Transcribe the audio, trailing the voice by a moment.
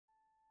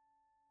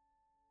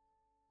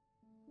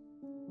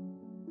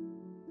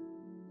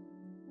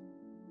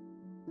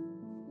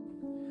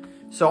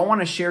So I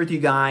want to share with you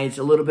guys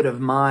a little bit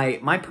of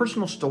my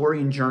personal story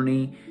and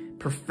journey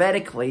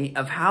prophetically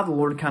of how the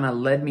Lord kind of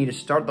led me to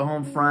start the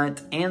Home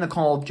Front and the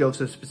Call of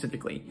Joseph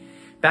specifically.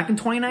 Back in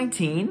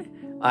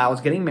 2019, I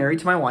was getting married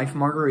to my wife,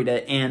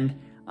 Margarita,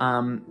 and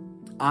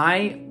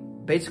I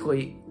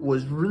basically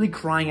was really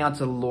crying out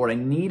to the Lord. I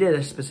needed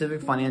a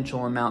specific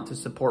financial amount to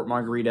support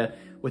Margarita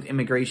with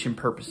immigration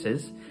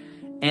purposes.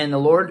 And the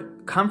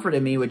Lord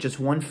comforted me with just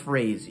one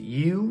phrase: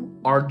 "You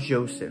are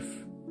Joseph."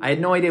 I had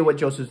no idea what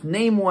Joseph's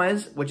name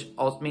was, which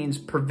also means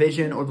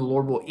provision or the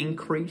Lord will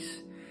increase.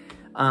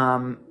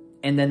 And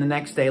then the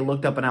next day I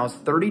looked up and I was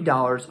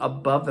 $30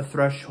 above the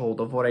threshold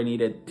of what I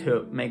needed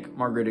to make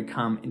Margarita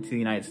come into the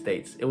United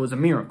States. It was a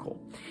miracle.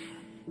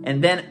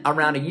 And then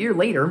around a year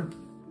later,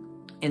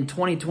 in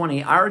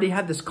 2020, I already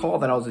had this call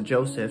that I was a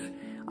Joseph.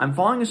 I'm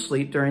falling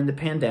asleep during the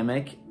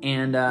pandemic,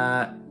 and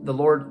the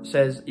Lord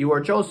says, "You are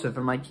Joseph."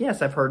 I'm like,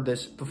 "Yes, I've heard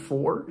this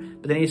before."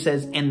 But then he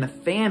says, "And the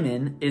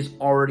famine is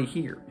already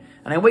here."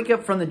 And I wake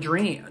up from the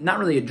dream, not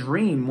really a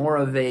dream, more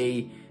of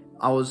it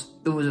was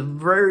a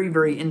very,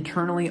 very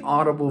internally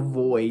audible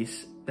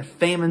voice. The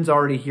famine's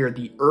already here.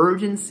 The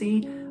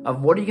urgency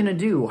of what are you going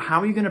to do?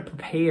 How are you going to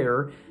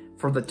prepare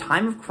for the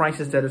time of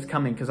crisis that is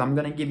coming? Because I'm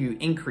going to give you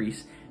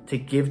increase to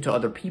give to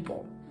other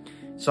people.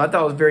 So I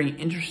thought it was very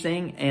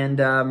interesting.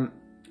 And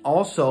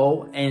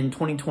also in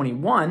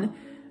 2021,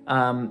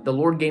 the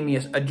Lord gave me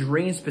a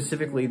dream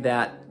specifically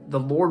that the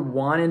Lord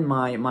wanted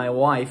my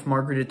wife,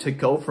 Margarita, to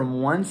go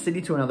from one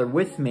city to another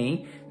with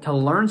me to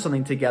learn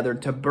something together,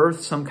 to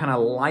birth some kind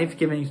of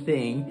life-giving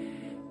thing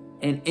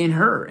in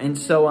her. And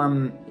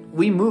so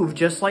we moved,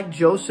 just like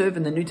Joseph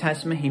in the New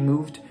Testament. He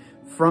moved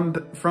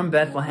from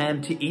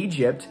Bethlehem to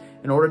Egypt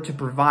in order to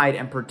provide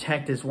and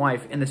protect his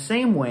wife. In the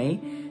same way,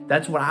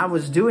 that's what I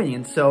was doing.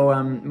 And so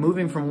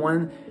moving from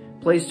one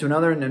place to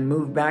another, and then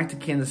moved back to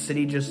Kansas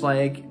City just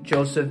like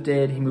Joseph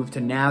did. He moved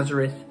to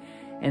Nazareth.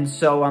 And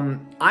so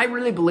I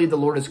really believe the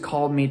Lord has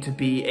called me to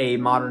be a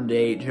modern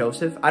day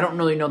Joseph. I don't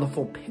really know the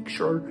full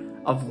picture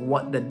of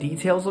what the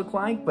details look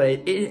like, but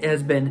it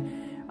has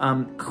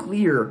been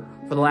clear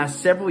for the last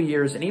several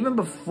years. And even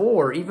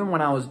before, even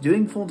when I was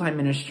doing full-time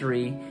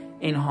ministry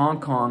in Hong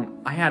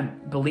Kong, I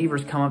had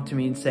believers come up to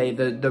me and say,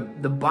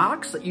 the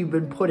box that you've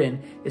been put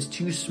in is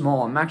too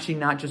small. I'm actually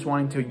not just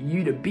wanting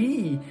you to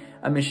be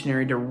a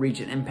missionary to reach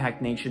and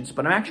impact nations,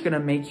 but I'm actually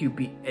going to make you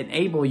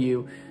enable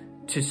you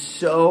to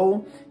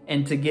sow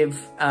and to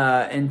give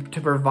and to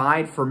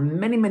provide for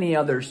many, many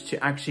others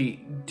to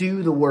actually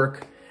do the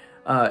work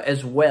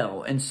as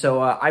well. And so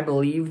I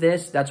believe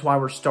this. That's why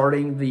we're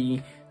starting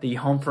the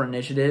Home Front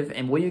Initiative.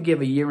 And will you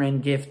give a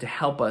year-end gift to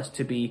help us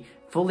to be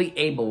fully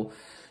able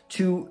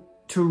to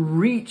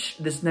reach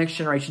this next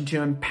generation,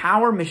 to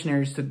empower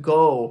missionaries to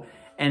go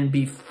and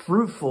be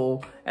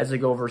fruitful as they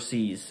go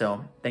overseas?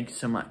 So thank you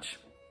so much.